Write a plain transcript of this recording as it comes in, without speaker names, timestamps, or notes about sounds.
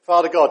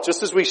Father God,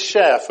 just as we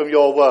share from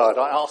your word,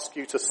 I ask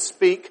you to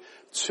speak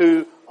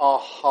to our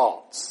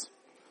hearts.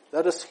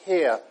 Let us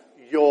hear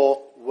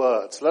your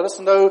words. Let us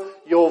know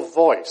your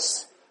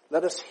voice.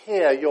 Let us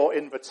hear your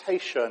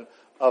invitation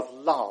of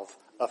love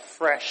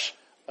afresh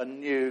and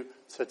new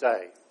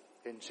today.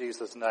 In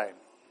Jesus' name.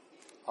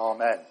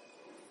 Amen.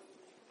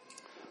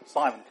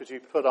 Simon, could you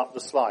put up the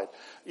slide?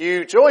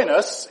 You join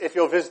us, if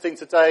you're visiting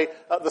today,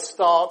 at the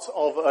start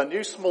of a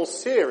new small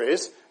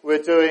series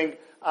we're doing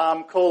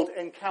called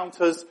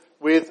Encounters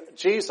with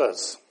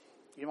Jesus.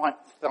 You might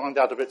find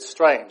that a bit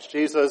strange.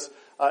 Jesus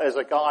is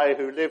a guy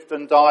who lived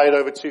and died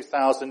over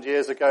 2,000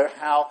 years ago.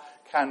 How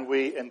can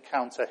we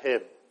encounter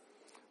him?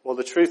 Well,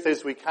 the truth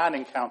is we can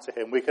encounter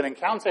him. We can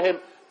encounter him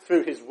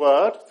through his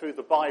word, through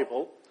the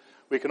Bible.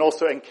 We can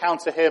also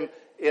encounter him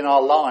in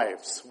our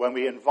lives when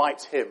we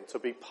invite him to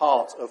be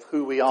part of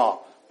who we are,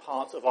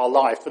 part of our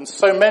life. And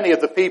so many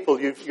of the people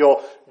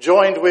you're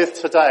joined with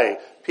today,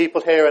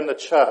 people here in the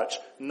church,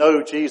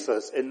 know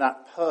Jesus in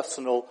that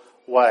personal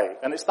way.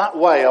 And it's that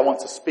way I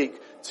want to speak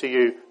to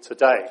you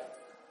today.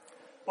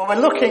 When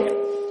we're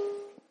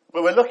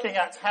looking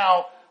at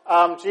how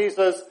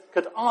Jesus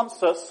could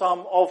answer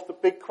some of the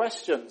big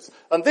questions.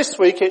 And this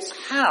week it's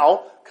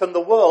how can the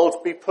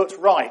world be put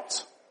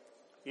right?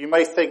 You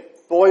may think,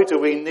 boy, do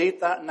we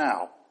need that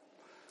now.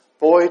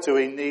 Boy, do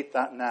we need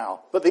that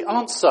now. But the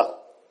answer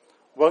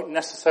won't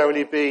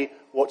necessarily be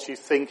what you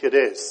think it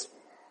is.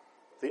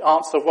 The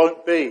answer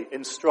won't be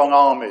in strong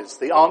armies.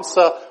 The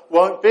answer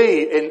won't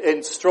be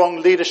in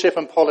strong leadership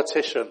and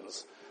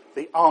politicians.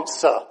 The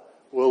answer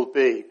will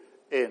be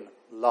in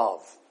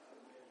love.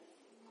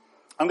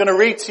 I'm going to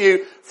read to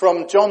you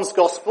from John's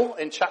Gospel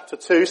in chapter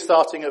 2,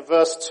 starting at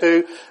verse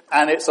 2.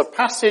 And it's a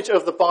passage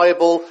of the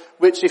Bible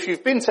which, if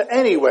you've been to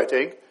any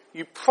wedding,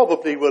 you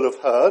probably will have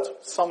heard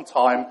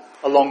sometime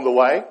along the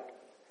way.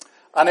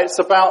 And it's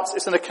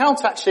an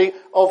account actually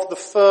of the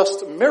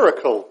first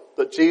miracle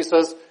that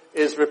Jesus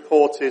is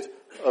reported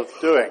of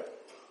doing.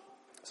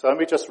 So let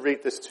me just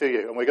read this to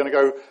you, and we're going to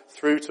go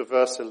through to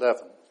verse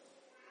 11.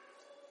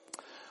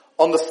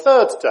 On the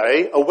third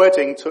day, a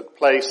wedding took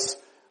place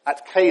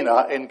at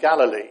Cana in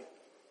Galilee.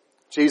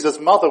 Jesus'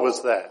 mother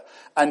was there,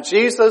 and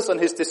Jesus and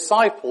his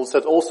disciples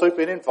had also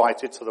been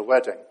invited to the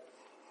wedding.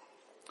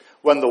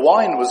 When the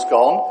wine was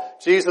gone,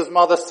 Jesus'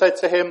 mother said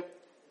to him,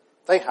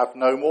 "They have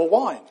no more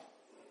wine."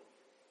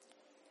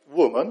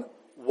 "Woman,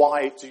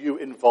 why do you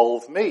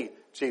involve me?"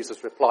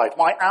 Jesus replied.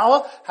 "My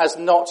hour has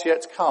not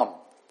yet come."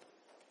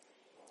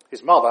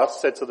 His mother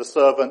said to the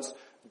servants,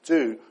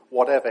 "Do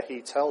whatever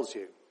he tells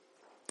you."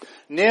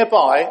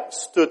 Nearby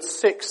stood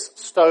 6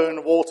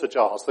 stone water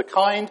jars, the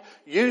kind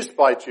used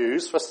by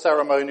Jews for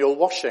ceremonial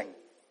washing,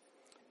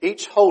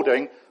 each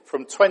holding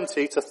from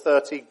 20 to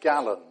 30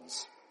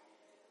 gallons.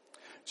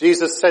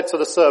 Jesus said to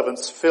the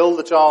servants, "Fill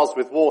the jars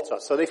with water."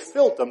 So they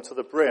filled them to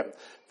the brim.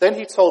 Then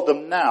he told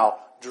them, "Now,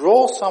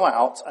 draw some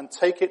out and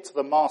take it to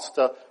the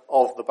master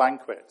of the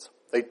banquet."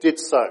 They did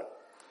so.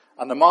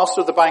 And the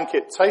master of the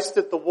banquet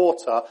tasted the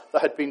water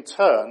that had been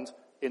turned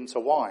into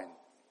wine.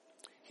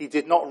 He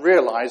did not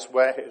realize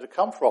where it had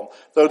come from,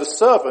 though the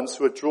servants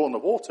who had drawn the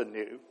water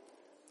knew.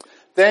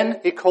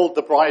 Then he called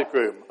the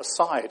bridegroom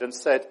aside and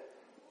said,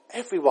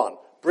 "Everyone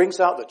brings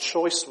out the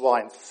choice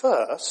wine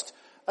first,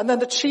 and then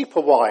the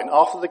cheaper wine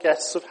after the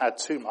guests have had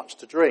too much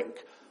to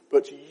drink.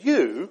 But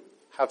you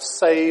have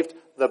saved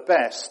the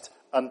best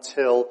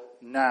until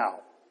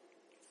now."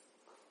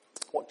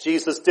 What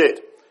Jesus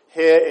did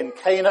here in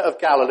Cana of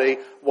Galilee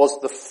was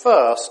the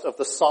first of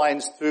the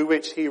signs through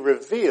which he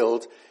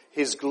revealed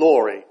his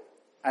glory,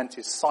 and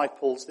his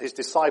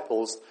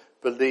disciples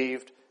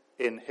believed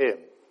in him.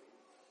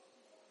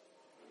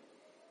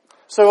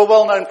 So a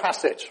well-known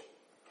passage.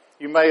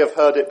 You may have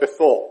heard it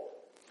before.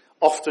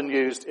 Often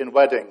used in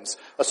weddings.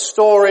 A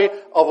story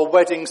of a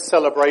wedding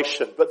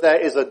celebration, but there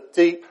is a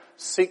deep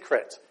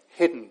secret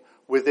hidden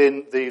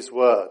within these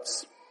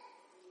words.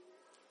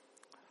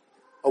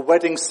 A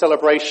wedding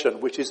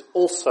celebration which is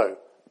also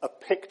a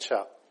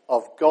picture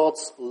of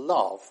God's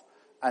love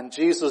and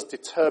Jesus'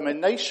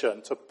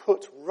 determination to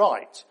put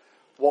right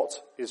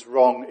what is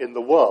wrong in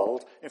the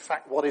world, in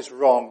fact, what is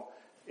wrong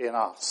in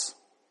us.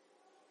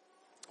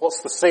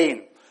 What's the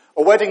scene?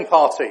 A wedding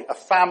party, a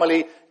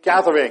family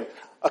gathering,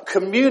 a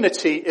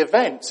community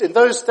event. In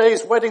those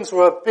days, weddings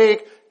were a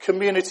big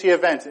community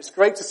event. It's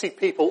great to see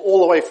people all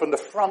the way from the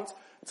front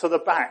to the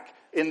back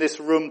in this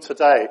room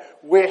today.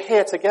 We're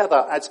here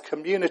together as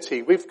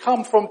community. We've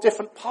come from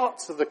different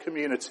parts of the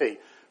community.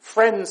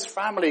 Friends,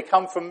 family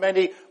come from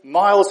many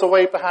miles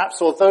away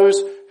perhaps, or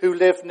those who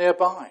live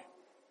nearby.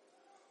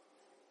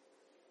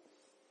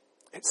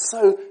 It's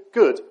so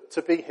good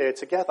to be here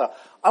together.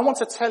 I want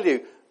to tell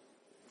you,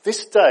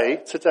 this day,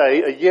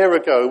 today, a year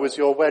ago, was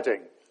your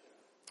wedding.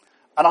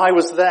 And I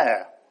was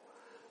there.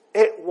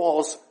 It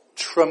was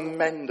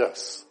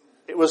tremendous.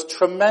 It was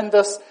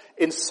tremendous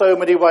in so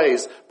many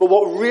ways. But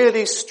what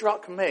really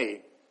struck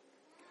me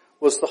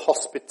was the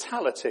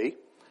hospitality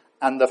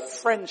and the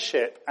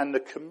friendship and the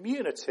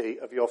community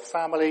of your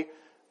family,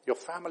 your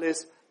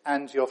families,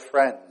 and your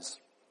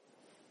friends.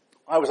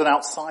 I was an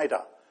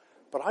outsider.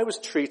 but I was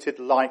treated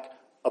like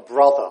a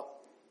brother,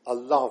 a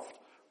loved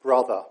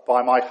brother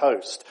by my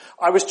host.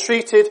 I was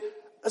treated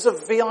as a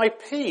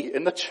VIP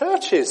in the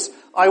churches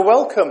I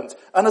welcomed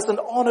and as an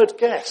honoured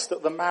guest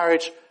at the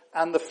marriage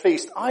and the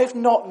feast. I've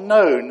not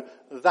known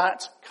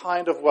that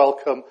kind of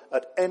welcome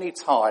at any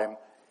time,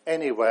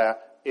 anywhere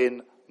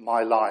in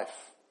my life.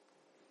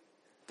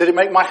 Did it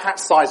make my hat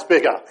size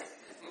bigger?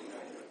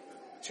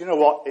 Do you know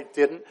what? It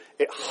didn't.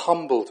 It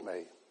humbled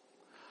me.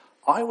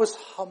 I was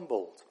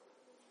humbled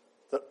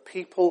that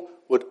people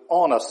would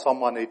honour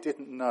someone they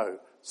didn't know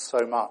so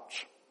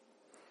much.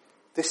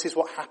 This is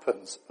what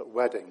happens at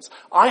weddings.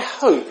 I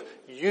hope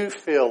you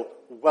feel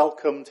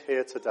welcomed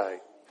here today.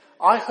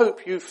 I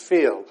hope you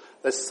feel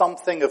there's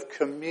something of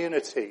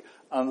community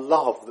and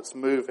love that's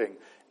moving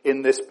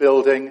in this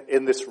building,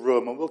 in this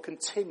room, and will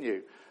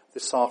continue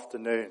this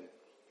afternoon.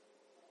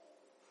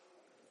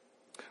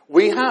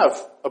 We have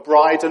a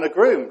bride and a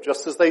groom,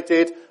 just as they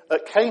did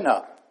at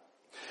Cana.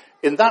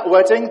 In that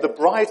wedding, the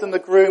bride and the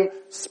groom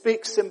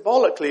speak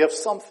symbolically of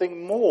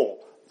something more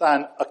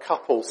than a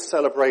couple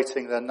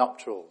celebrating their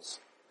nuptials.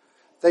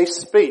 They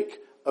speak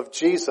of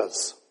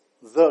Jesus,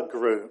 the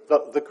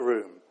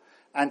groom,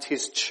 and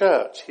his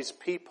church, his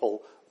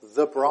people,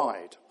 the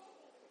bride,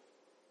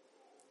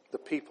 the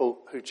people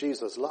who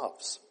Jesus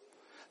loves.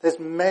 There's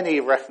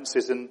many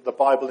references in the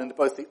Bible, in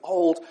both the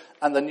Old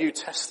and the New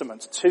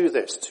Testament, to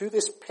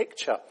this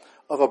picture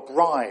of a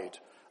bride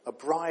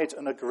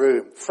and a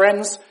groom.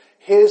 Friends,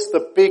 here's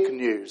the big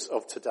news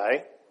of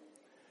today.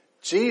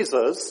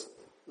 Jesus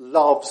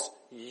loves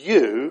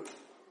you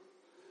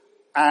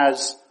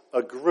as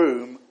a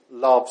groom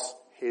loves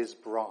his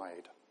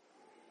bride.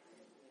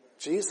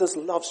 Jesus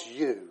loves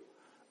you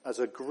as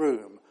a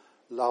groom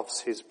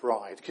loves his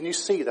bride. Can you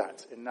see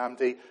that in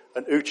Namdi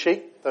and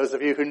Uchi? Those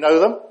of you who know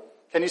them.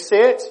 Can you see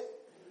it?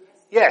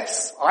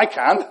 Yes, I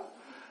can.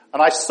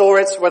 And I saw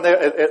it when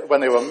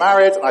they were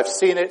married, and I've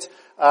seen it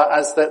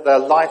as their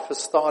life has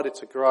started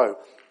to grow.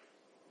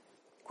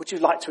 Would you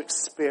like to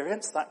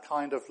experience that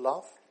kind of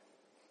love?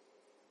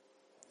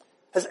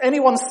 Has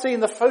anyone seen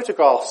the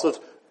photographs of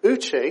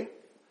Uchi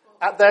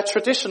at their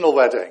traditional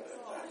wedding?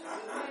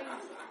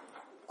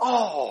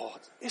 Oh,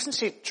 isn't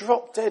she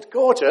drop dead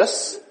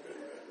gorgeous?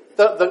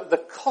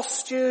 The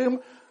costume,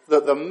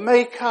 the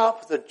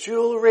makeup, the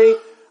jewellery.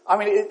 I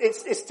mean,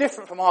 it's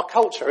different from our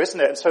culture, isn't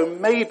it? And so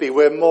maybe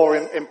we're more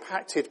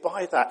impacted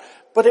by that.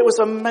 But it was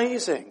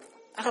amazing.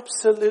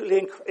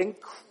 Absolutely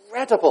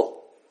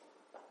incredible.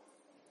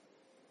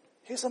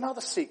 Here's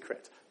another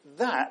secret.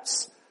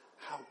 That's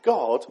how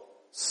God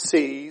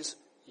sees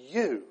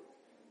you.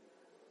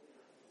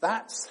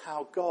 That's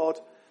how God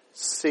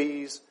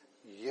sees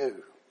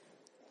you.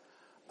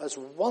 As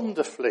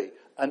wonderfully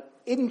and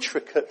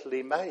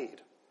intricately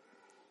made.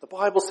 The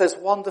Bible says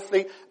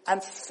wonderfully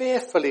and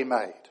fearfully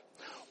made.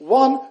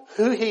 One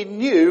who he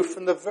knew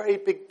from the very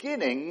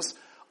beginnings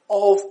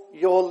of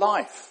your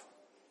life.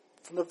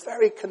 From the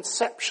very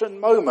conception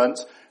moment,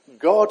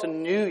 God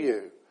knew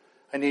you.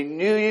 And he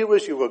knew you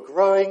as you were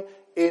growing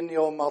in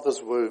your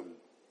mother's womb.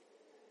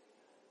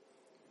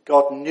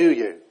 God knew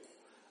you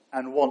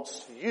and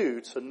wants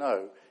you to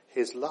know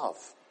his love.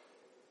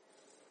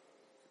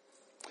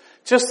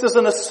 Just as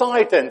an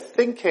aside then,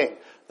 thinking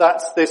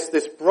that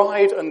this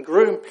bride and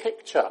groom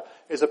picture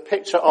is a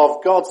picture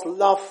of God's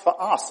love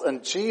for us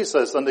and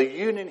Jesus and the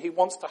union he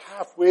wants to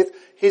have with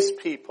his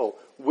people,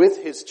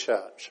 with his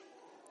church.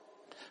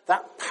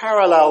 That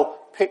parallel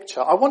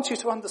picture, I want you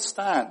to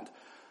understand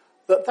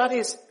that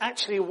is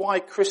actually why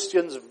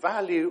Christians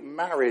value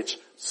marriage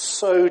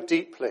so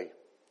deeply.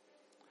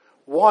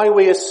 Why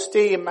we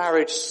esteem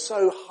marriage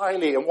so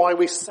highly and why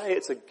we say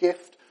it's a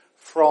gift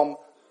from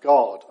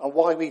God and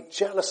why we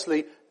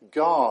jealously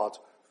guard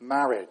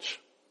marriage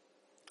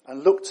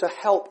and look to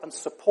help and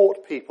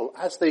support people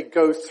as they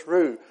go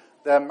through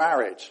their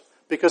marriage.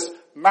 Because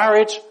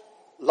marriage,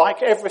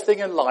 like everything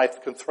in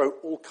life, can throw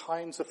all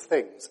kinds of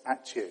things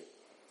at you.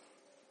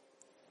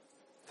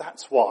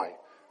 That's why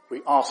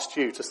we asked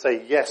you to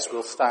say, yes,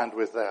 we'll stand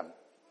with them.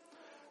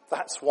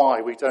 That's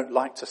why we don't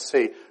like to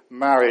see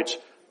marriage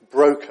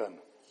broken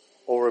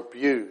or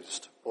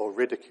abused or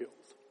ridiculed.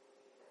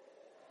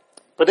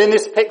 But in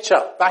this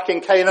picture, back in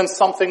Canaan,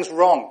 something's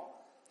wrong.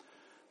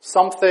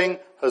 Something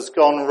has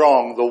gone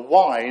wrong. The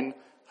wine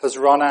has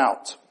run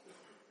out.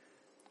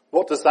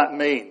 What does that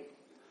mean?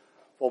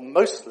 Well,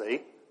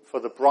 mostly for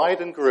the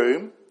bride and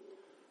groom,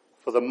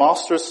 for the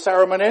master of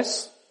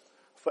ceremonies,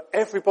 for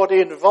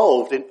everybody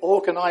involved in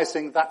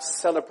organising that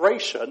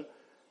celebration,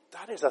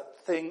 that is a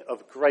thing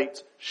of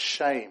great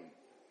shame.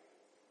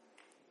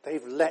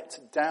 They've let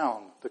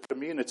down the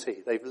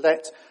community. They've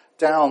let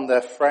down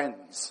their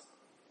friends.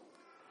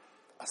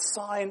 A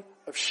sign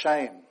of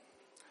shame.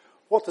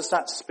 What does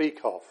that speak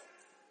of?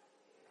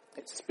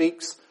 It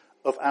speaks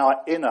of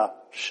our inner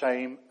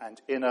shame and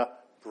inner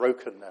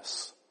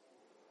brokenness.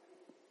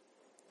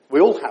 We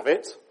all have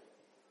it,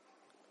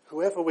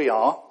 whoever we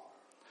are.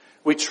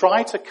 We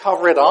try to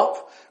cover it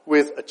up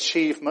with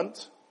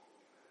achievement,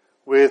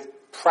 with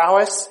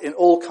prowess in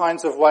all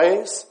kinds of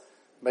ways,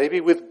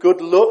 maybe with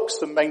good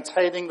looks and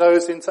maintaining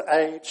those into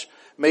age,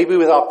 maybe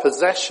with our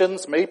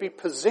possessions, maybe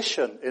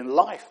position in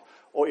life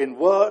or in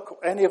work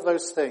or any of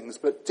those things.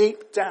 But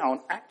deep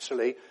down,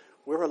 actually,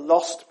 we're a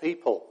lost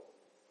people.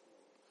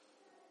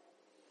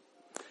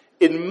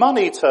 In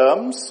money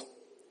terms,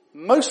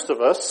 most of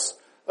us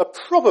are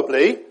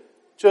probably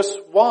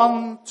just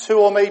 1, 2,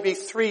 or maybe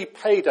 3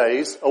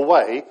 paydays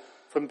away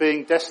from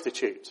being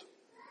destitute.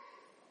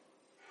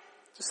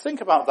 Just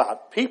think about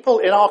that. People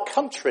in our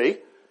country,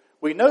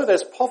 we know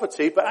there's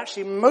poverty, but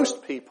actually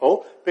most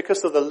people,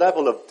 because of the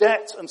level of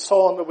debt and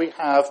so on that we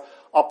have,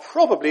 are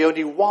probably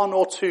only 1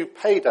 or 2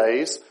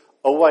 paydays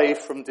away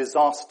from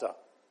disaster.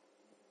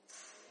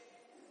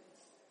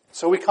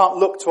 So we can't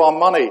look to our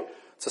money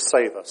to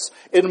save us.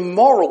 In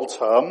moral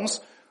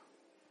terms,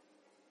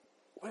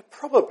 we're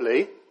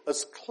probably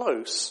as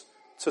close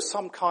to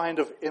some kind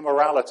of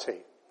immorality.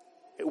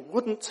 It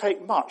wouldn't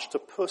take much to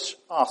push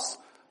us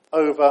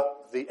over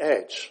the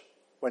edge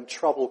when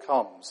trouble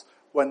comes,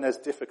 when there's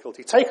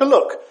difficulty. Take a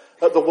look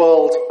at the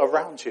world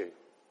around you.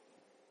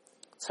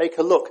 Take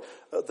a look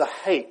at the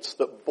hate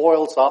that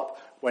boils up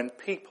when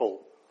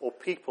people or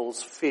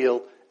peoples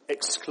feel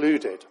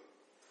excluded,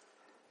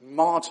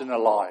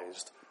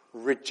 marginalized,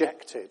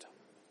 rejected.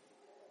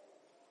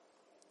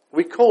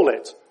 We call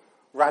it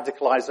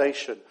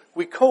radicalization.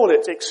 We call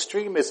it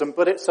extremism,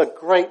 but it's a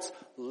great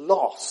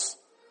loss.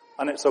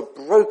 And it's a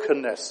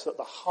brokenness at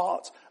the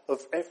heart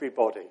of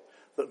everybody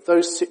that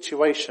those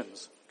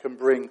situations can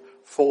bring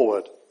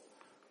forward.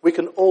 We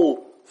can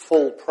all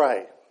fall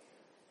prey.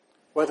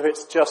 Whether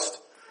it's just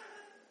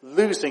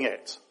losing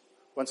it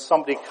when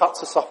somebody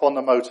cuts us up on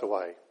the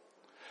motorway.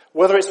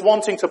 Whether it's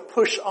wanting to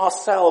push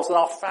ourselves and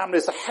our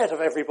families ahead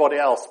of everybody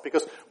else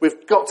because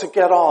we've got to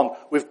get on,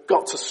 we've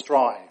got to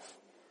strive.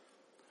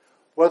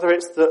 Whether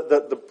it's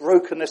the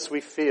brokenness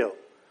we feel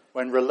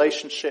when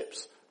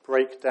relationships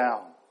break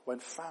down, when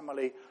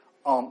family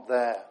aren't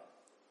there.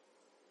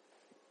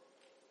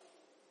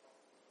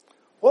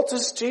 What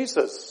does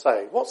Jesus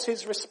say? What's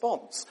his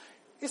response?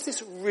 It's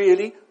this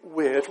really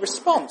weird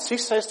response. He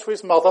says to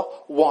his mother,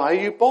 "Why are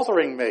you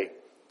bothering me?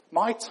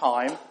 My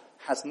time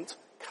hasn't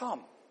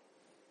come."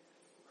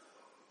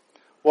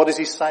 What is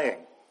he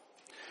saying?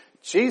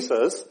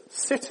 Jesus,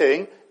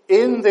 sitting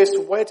in this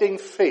wedding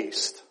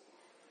feast,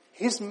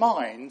 his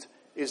mind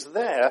is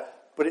there,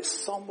 but it's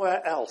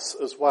somewhere else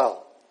as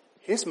well.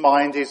 His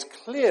mind is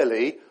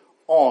clearly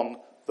on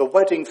the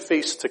wedding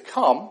feast to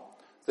come,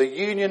 the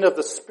union of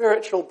the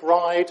spiritual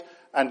bride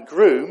and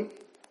groom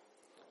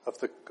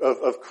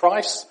of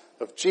Christ,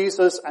 of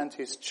Jesus and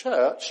his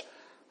church,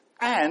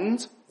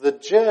 and the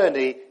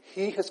journey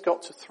he has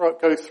got to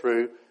go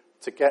through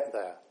to get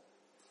there.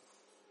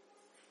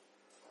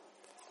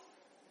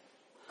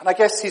 And I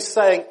guess he's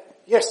saying,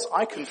 yes,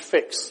 I can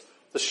fix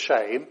the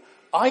shame,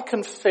 I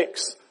can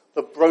fix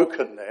the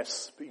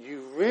brokenness, but you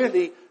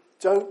really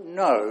don't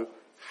know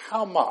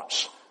how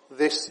much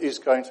this is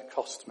going to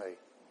cost me.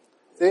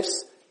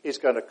 This is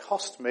going to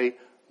cost me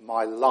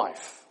my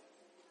life.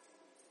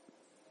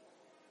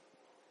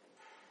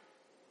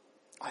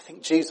 I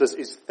think Jesus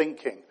is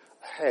thinking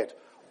ahead.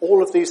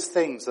 All of these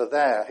things are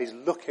there. He's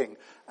looking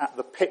at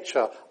the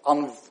picture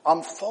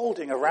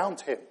unfolding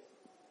around him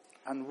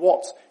and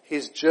what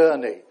his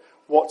journey,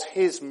 what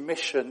his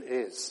mission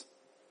is.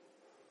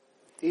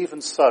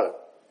 Even so,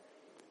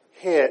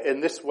 here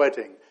in this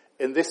wedding,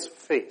 in this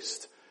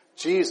feast,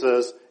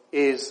 Jesus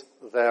is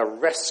their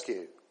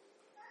rescue,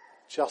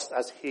 just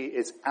as he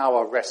is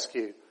our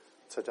rescue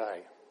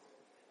today.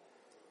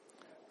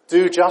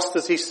 Do just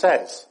as he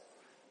says,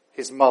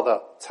 his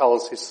mother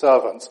tells his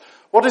servants.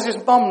 What does his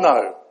mum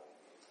know?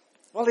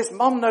 Well, his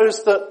mum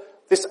knows that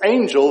this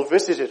angel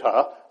visited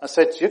her and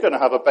said, "You're going to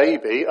have a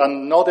baby,"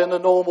 and not in a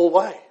normal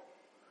way.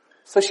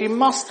 So she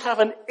must have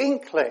an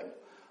inkling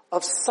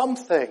of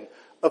something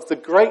of the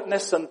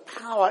greatness and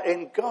power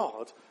in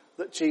God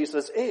that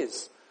Jesus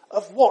is,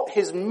 of what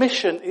his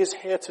mission is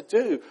here to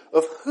do,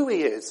 of who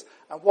he is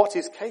and what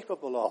he's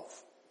capable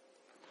of.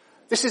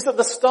 This is at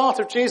the start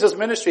of Jesus'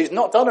 ministry. He's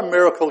not done a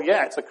miracle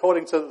yet,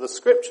 according to the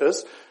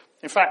scriptures.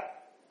 In fact,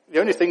 the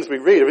only things we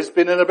read of he's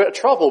been in a bit of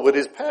trouble with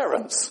his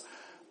parents.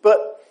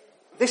 But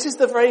this is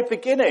the very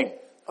beginning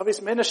of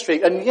his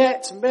ministry. And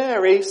yet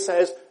Mary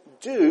says,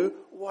 do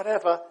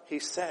whatever he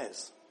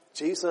says.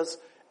 Jesus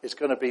is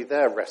going to be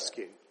their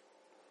rescue.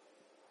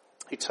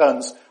 He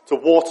turns to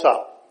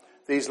water,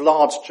 these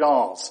large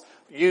jars,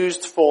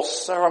 used for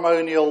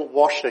ceremonial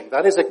washing.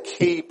 That is a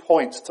key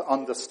point to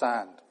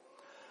understand.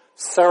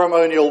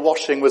 Ceremonial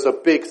washing was a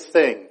big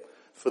thing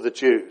for the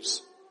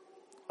Jews.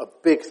 A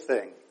big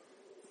thing.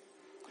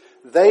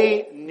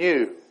 They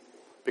knew,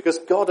 because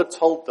God had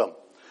told them,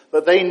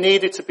 that they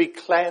needed to be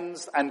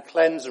cleansed and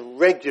cleansed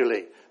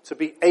regularly to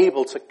be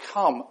able to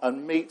come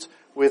and meet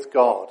with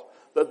God.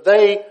 That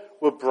they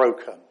were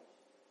broken.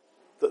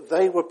 That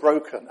they were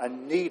broken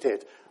and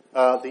needed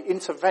the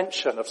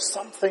intervention of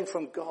something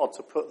from God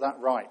to put that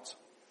right.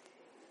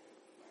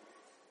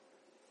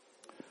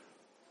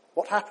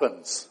 What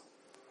happens?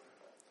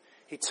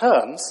 He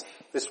turns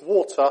this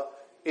water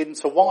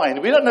into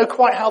wine. We don't know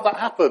quite how that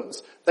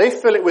happens. They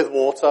fill it with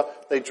water,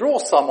 they draw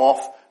some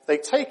off, they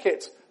take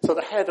it to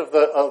the head of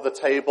the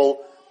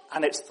table,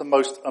 and it's the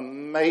most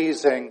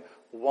amazing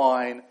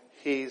wine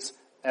he's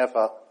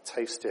ever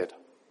tasted.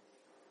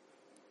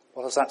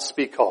 What does that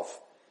speak of?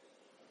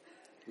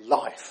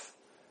 Life,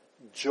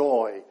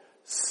 joy,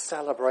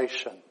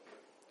 celebration.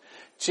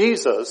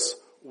 Jesus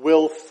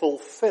will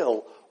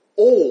fulfill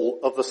all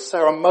of the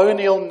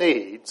ceremonial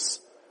needs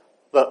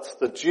that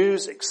the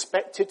Jews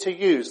expected to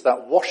use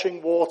that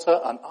washing water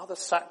and other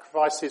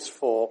sacrifices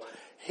for.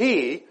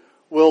 He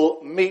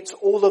will meet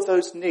all of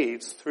those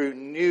needs through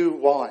new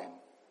wine,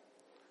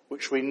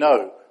 which we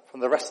know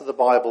from the rest of the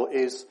Bible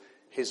is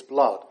his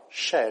blood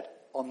shed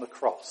on the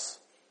cross.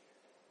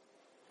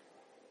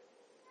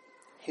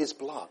 His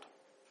blood.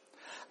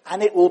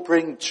 And it will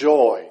bring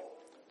joy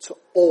to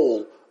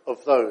all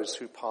of those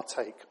who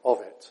partake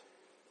of it.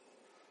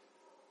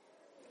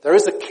 There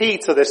is a key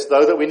to this,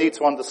 though, that we need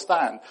to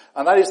understand,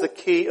 and that is the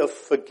key of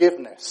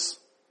forgiveness.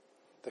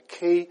 The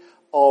key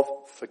of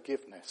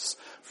forgiveness.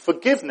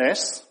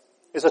 Forgiveness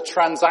is a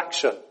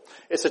transaction.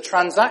 It's a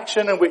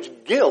transaction in which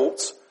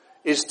guilt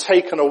is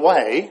taken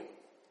away,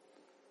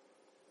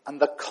 and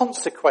the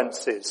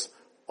consequences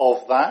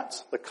of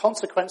that, the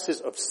consequences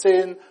of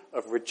sin,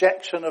 of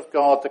rejection of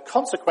God, the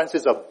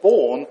consequences are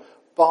borne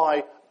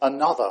by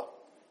another.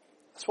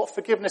 That's what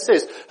forgiveness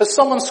is. Has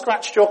someone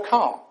scratched your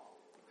car?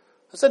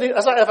 Has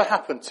that ever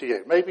happened to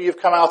you? Maybe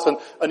you've come out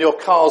and your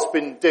car's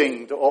been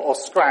dinged or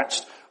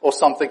scratched or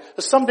something.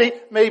 Has somebody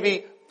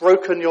maybe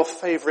broken your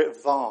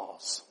favourite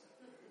vase?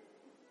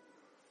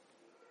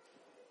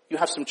 You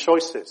have some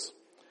choices.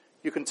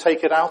 You can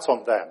take it out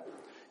on them.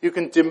 You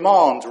can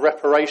demand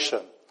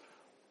reparation.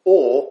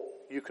 Or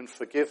you can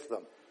forgive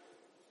them.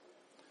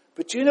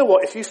 But do you know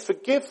what? If you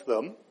forgive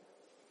them,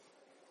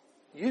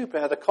 you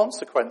bear the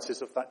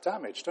consequences of that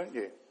damage, don't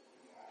you?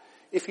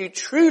 If you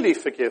truly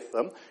forgive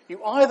them,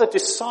 you either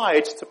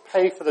decide to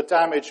pay for the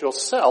damage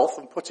yourself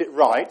and put it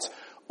right,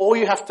 or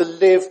you have to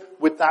live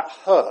with that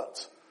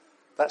hurt,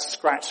 that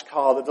scratched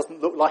car that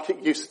doesn't look like it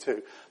used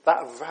to,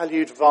 that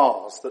valued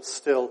vase that's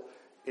still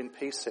in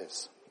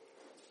pieces.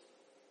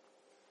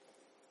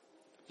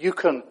 You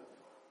can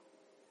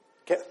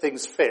get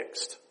things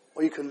fixed,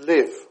 or you can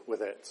live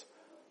with it.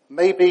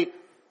 Maybe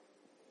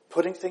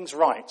putting things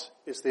right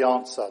is the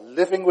answer.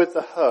 Living with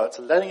the hurt,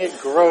 letting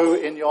it grow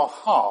in your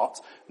heart,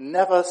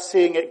 never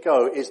seeing it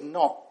go is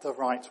not the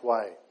right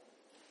way.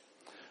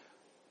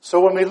 So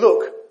when we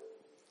look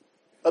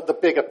at the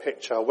bigger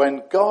picture,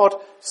 when God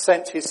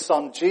sent his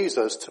son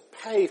Jesus to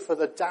pay for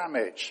the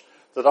damage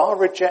that our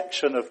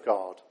rejection of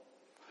God,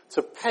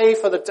 to pay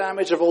for the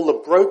damage of all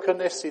the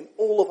brokenness in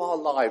all of our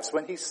lives,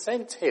 when he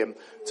sent him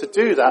to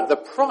do that, the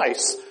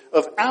price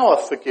of our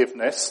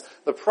forgiveness,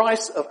 the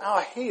price of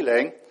our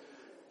healing,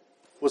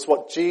 was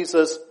what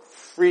Jesus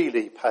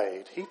freely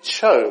paid. He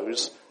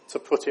chose to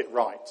put it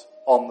right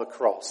on the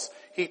cross.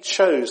 He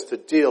chose to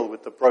deal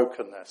with the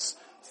brokenness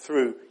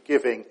through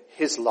giving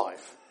his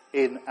life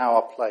in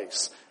our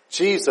place.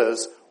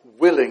 Jesus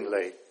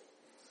willingly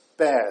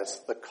bears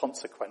the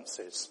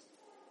consequences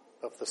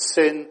of the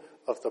sin,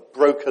 of the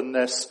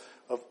brokenness,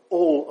 of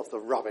all of the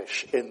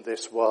rubbish in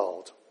this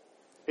world.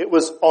 It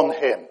was on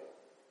him,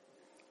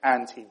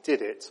 and he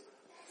did it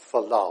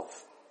for love.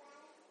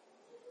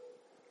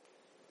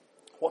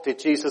 What did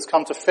Jesus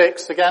come to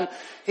fix again?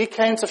 He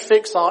came to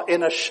fix our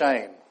inner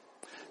shame.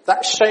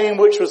 That shame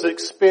which was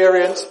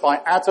experienced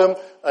by Adam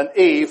and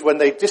Eve when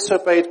they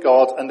disobeyed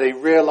God and they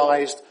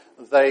realized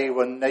they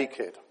were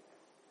naked.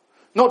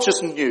 Not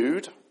just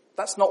nude,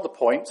 that's not the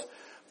point,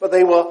 but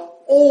they were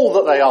all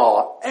that they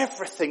are.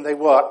 Everything they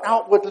were,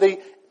 outwardly,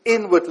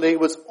 inwardly,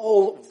 was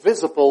all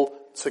visible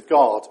to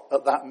God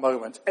at that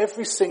moment.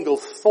 Every single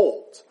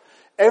thought,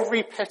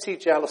 every petty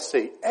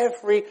jealousy,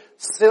 every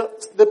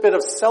bit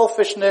of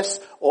selfishness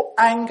or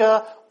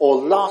anger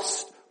or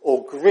lust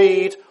or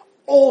greed,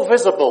 all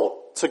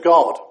visible to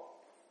God.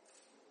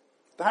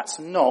 That's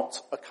not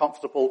a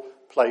comfortable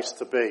place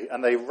to be.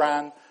 And they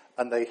ran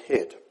and they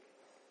hid.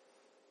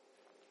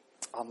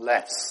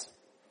 Unless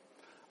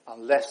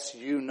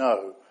you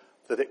know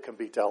that it can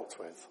be dealt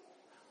with.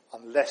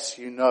 Unless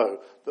you know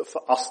that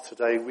for us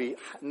today we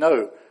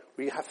know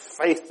we have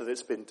faith that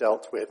it's been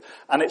dealt with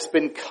and it's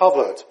been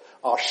covered.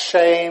 Our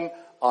shame,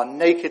 our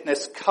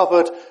nakedness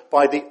covered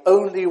by the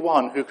only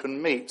one who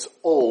can meet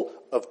all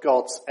of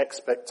God's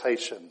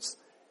expectations,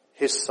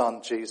 his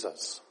son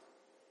Jesus.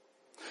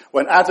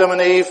 When Adam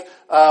and Eve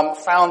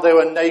found they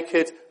were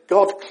naked,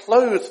 God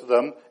clothed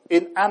them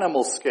in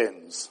animal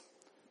skins.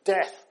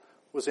 Death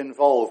was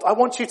involved. I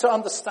want you to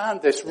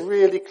understand this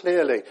really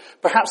clearly.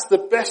 Perhaps the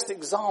best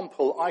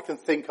example I can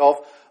think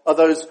of are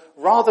those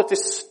rather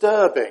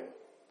disturbing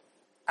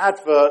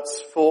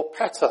adverts for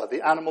PETA,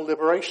 the animal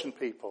liberation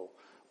people,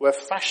 where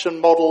fashion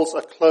models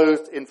are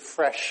clothed in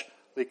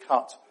freshly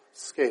cut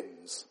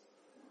skins.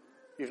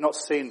 You've not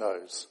seen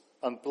those,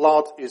 and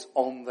blood is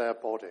on their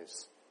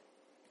bodies.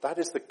 That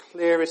is the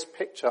clearest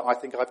picture I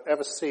think I've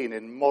ever seen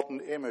in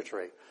modern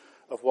imagery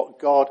of what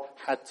God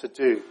had to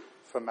do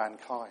for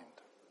mankind.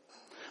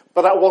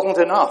 But that wasn't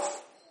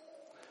enough.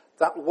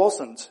 That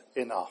wasn't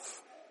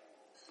enough.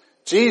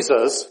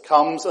 Jesus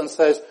comes and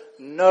says,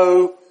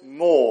 no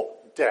more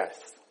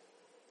death.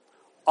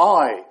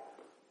 I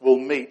will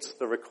meet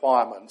the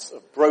requirements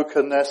of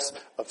brokenness,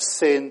 of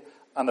sin,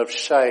 and of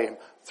shame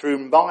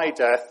through my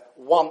death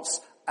once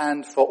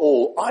and for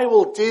all. I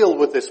will deal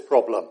with this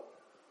problem.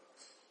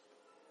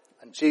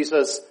 And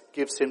Jesus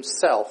gives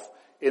himself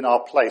in our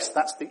place.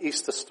 That's the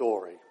Easter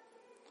story.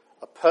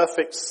 A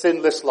perfect,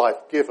 sinless life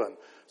given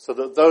so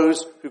that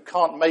those who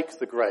can't make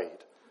the grade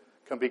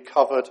can be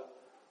covered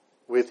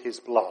with his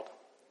blood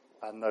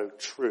and know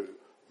true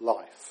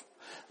life.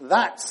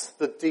 That's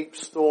the deep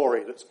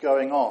story that's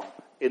going on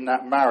in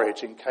that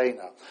marriage in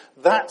Cana.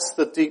 That's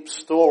the deep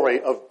story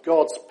of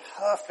God's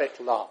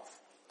perfect love.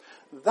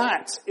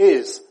 That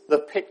is the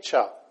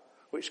picture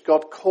which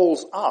God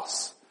calls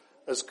us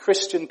as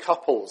Christian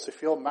couples,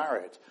 if you're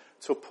married,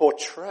 to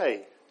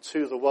portray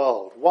to the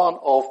world. One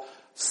of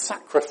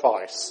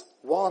sacrifice,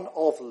 one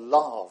of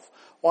love,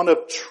 one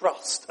of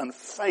trust and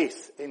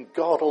faith in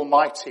God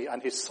Almighty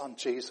and his Son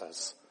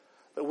Jesus.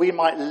 That we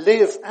might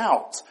live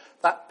out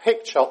that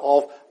picture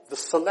of the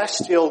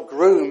celestial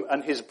groom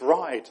and his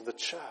bride, the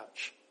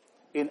church,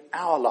 in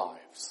our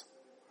lives.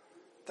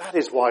 That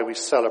is why we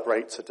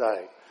celebrate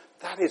today.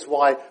 That is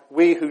why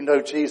we who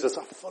know Jesus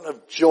are full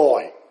of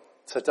joy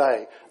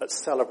today at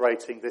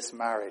celebrating this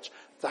marriage.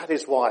 That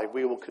is why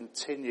we will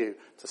continue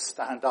to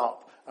stand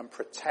up and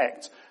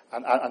protect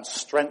and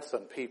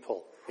strengthen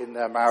people in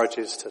their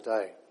marriages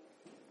today.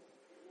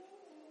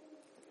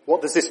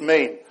 What does this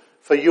mean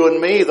for you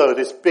and me, though,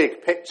 this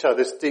big picture,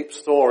 this deep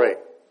story?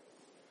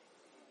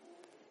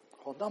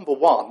 Well, number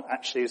one,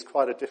 actually, is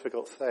quite a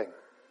difficult thing.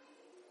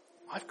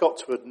 I've got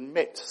to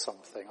admit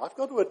something. I've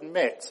got to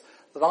admit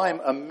that I'm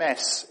a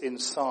mess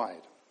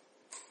inside.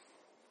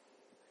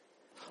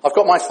 I've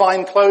got my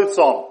fine clothes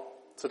on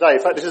today. In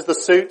fact, this is the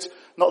suit,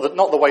 not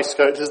the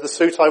waistcoat. This is the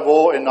suit I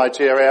wore in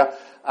Nigeria,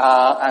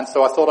 and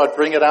so I thought I'd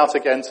bring it out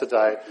again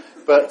today.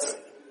 But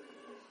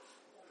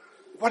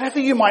whatever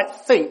you might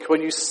think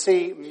when you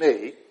see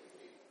me,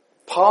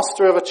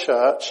 pastor of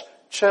a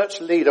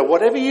church leader,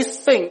 whatever you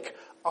think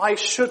I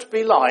should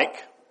be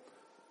like,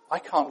 I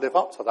can't live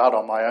up to that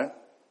on my own.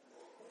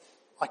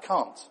 I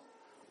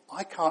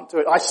can't do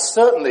it. I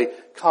certainly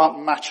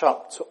can't match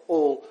up to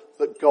all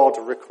that God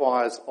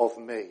requires of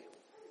me.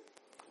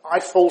 I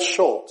fall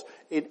short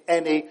in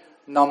any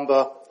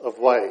number of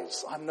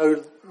ways. I'm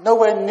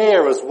nowhere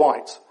near as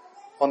white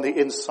on the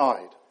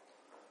inside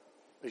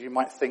as you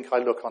might think I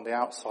look on the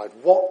outside.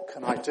 What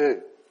can I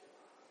do?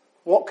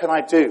 What can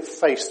I do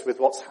faced with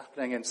what's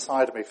happening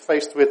inside of me,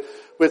 faced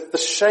with the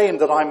shame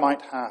that I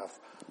might have?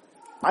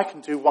 I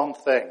can do one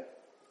thing.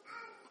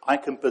 I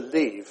can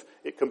believe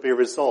it can be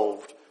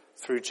resolved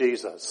through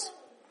Jesus.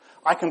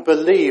 I can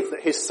believe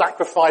that his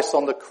sacrifice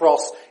on the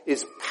cross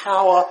is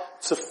power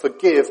to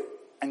forgive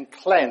and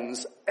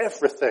cleanse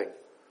everything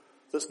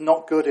that's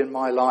not good in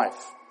my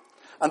life.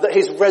 And that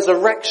his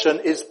resurrection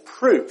is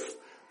proof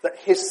that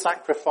his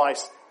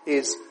sacrifice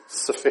is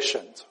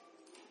sufficient.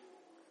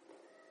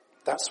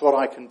 That's what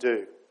I can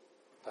do.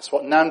 That's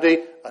what Nandi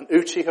and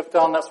Uchi have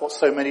done. That's what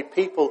so many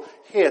people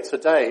here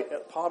today,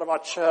 part of our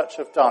church,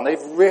 have done.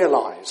 They've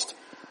realized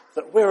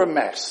that we're a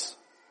mess.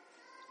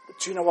 But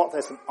do you know what?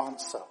 There's an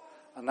answer.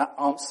 And that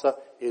answer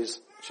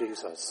is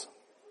Jesus.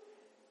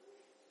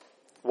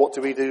 What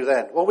do we do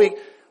then? Well, we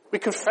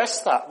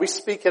confess that. We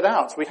speak it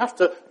out. We have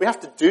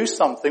to do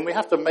something. We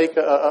have to make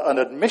an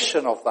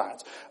admission of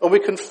that. And we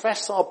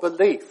confess our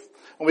belief.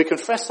 And we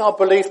confess our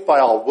belief by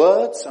our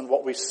words and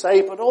what we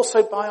say, but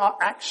also by our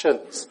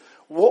actions,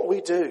 what we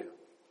do.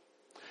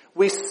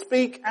 We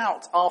speak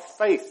out our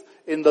faith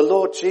in the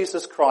Lord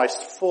Jesus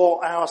Christ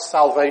for our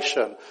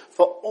salvation,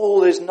 for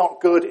all is not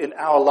good in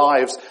our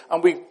lives,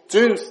 and we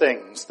do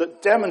things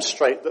that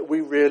demonstrate that we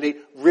really,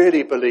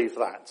 really believe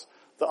that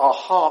our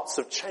hearts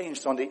have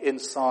changed on the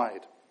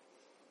inside.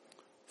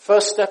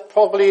 First step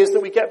probably is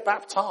that we get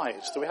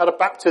baptized. We had a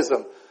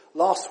baptism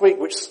last week,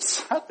 which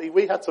sadly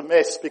we had to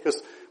miss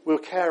because we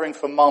were caring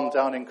for Mum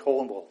down in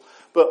Cornwall.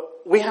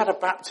 But we had a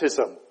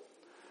baptism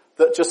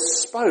that just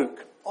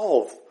spoke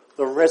of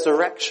the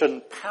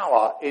resurrection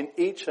power in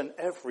each and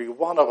every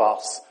one of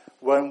us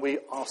when we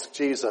ask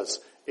Jesus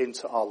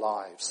into our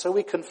lives. So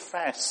we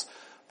confess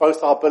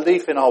both our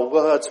belief in our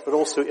words, but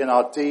also in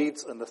our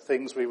deeds and the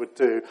things we would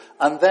do.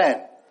 And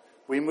then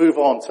we move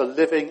on to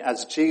living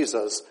as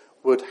Jesus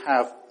would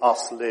have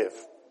us live.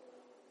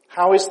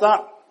 How is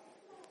that?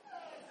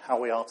 How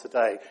we are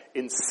today.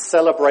 In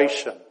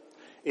celebration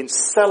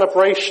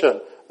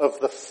of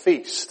the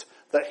feast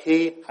that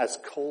he has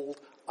called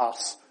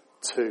us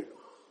to.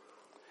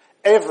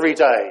 Every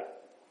day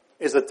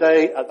is a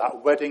day at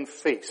that wedding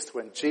feast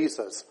when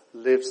Jesus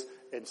lives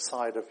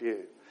inside of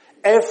you.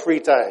 Every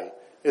day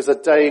is a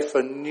day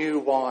for new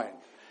wine.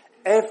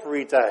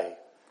 Every day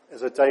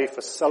is a day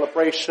for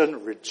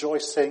celebration,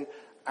 rejoicing,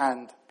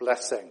 and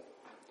blessing.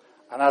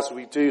 And as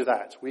we do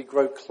that, we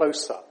grow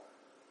closer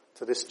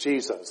to this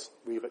Jesus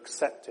we've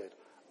accepted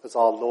as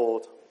our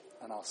Lord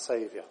and our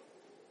Saviour.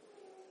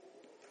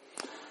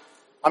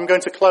 I'm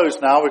going to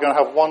close now. We're going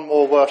to have one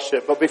more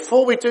worship. But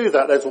before we do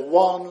that, there's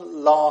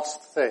one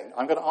last thing.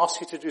 I'm going to ask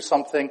you to do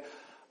something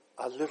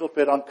a little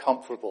bit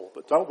uncomfortable.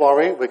 But don't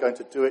worry, we're going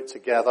to do it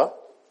together.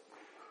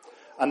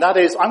 And that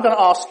is, I'm going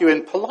to ask you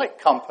in polite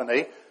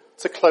company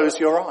to close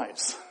your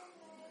eyes.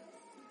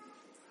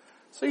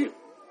 So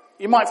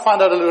you might find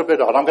that a little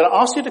bit odd. I'm going to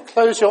ask you to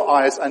close your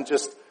eyes and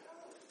just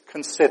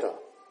consider.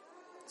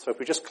 So if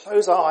we just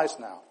close our eyes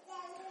now,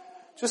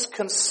 just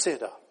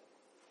consider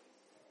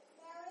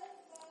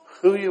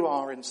who you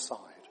are inside.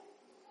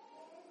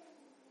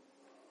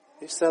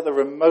 Is there the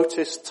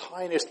remotest,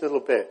 tiniest little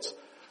bit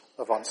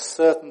of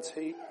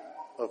uncertainty,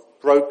 of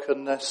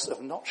brokenness,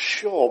 of not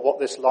sure what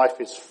this life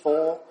is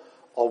for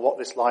or what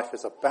this life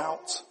is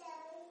about?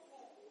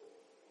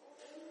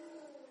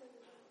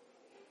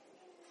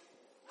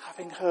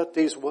 Having heard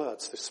these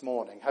words this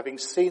morning, having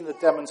seen the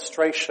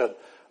demonstration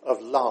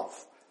of love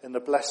in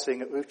the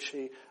blessing of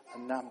Uchi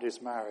and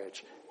Namdi's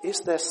marriage, is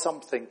there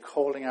something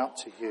calling out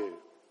to you?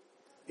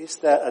 Is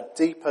there a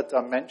deeper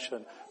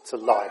dimension to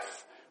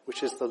life,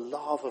 which is the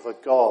love of a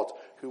God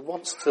who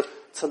wants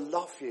to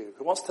love you,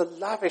 who wants to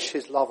lavish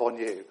his love on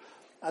you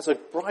as a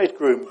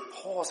bridegroom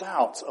pours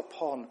out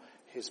upon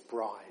his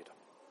bride?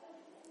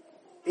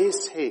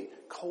 Is he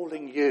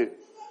calling you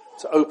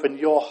to open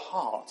your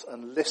heart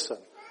and listen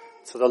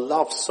to the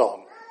love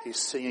song he's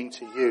singing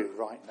to you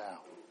right now?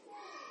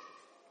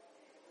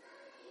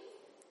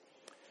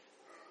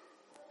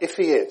 If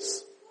he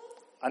is,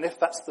 and if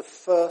that's the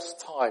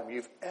first time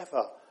you've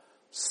ever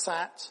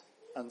sat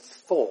and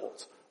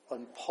thought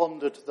and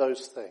pondered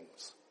those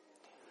things,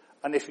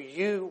 and if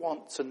you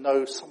want to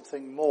know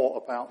something more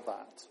about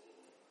that,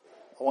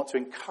 I want to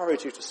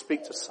encourage you to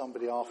speak to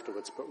somebody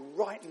afterwards. But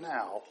right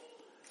now,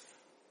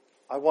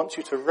 I want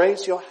you to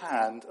raise your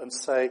hand and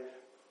say,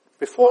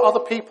 before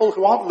other people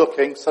who aren't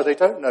looking, so they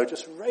don't know,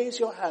 just raise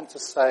your hand to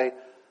say,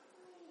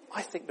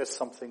 I think there's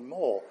something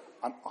more,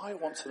 and I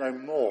want to know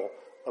more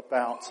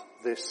about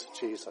this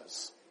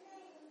Jesus.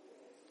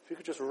 If you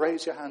could just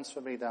raise your hands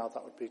for me now,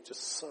 that would be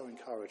just so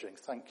encouraging.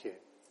 Thank you.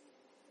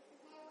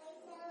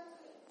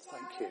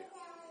 Thank you.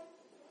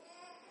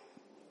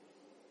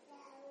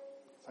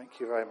 Thank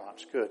you very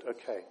much. Good.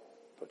 Okay.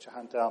 Put your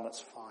hand down.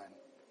 That's fine.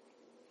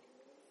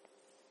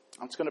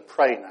 I'm just going to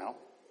pray now.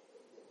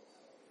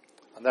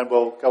 And then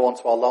we'll go on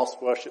to our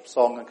last worship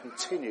song and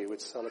continue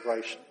with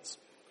celebrations.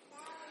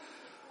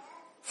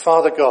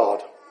 Father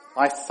God,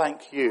 I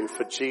thank you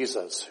for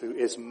Jesus, who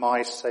is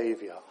my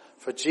Saviour.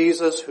 For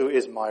Jesus, who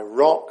is my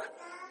rock,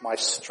 my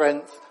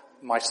strength,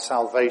 my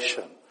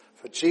salvation.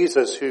 For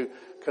Jesus, who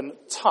can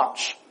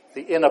touch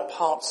the inner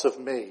parts of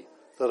me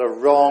that are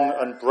wrong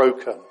and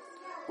broken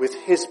with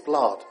his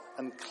blood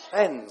and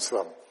cleanse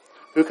them.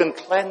 Who can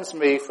cleanse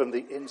me from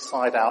the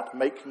inside out,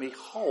 make me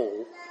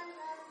whole,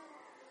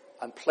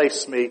 and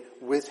place me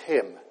with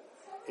him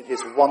in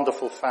his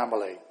wonderful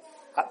family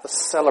at the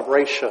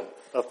celebration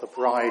of the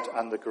bride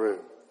and the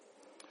groom.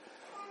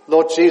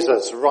 Lord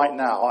Jesus, right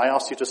now, I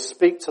ask you to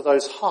speak to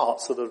those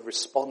hearts that have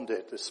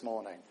responded this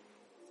morning.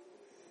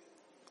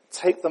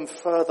 Take them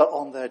further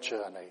on their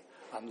journey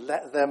and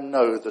let them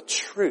know the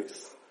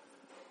truth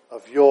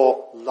of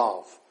your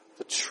love,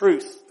 the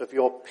truth of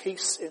your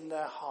peace in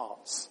their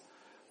hearts,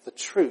 the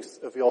truth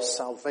of your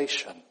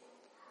salvation,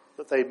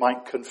 that they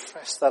might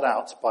confess that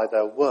out by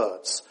their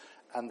words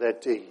and their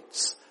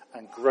deeds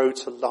and grow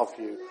to love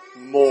you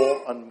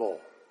more and more.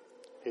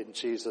 In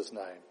Jesus'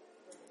 name,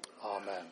 amen.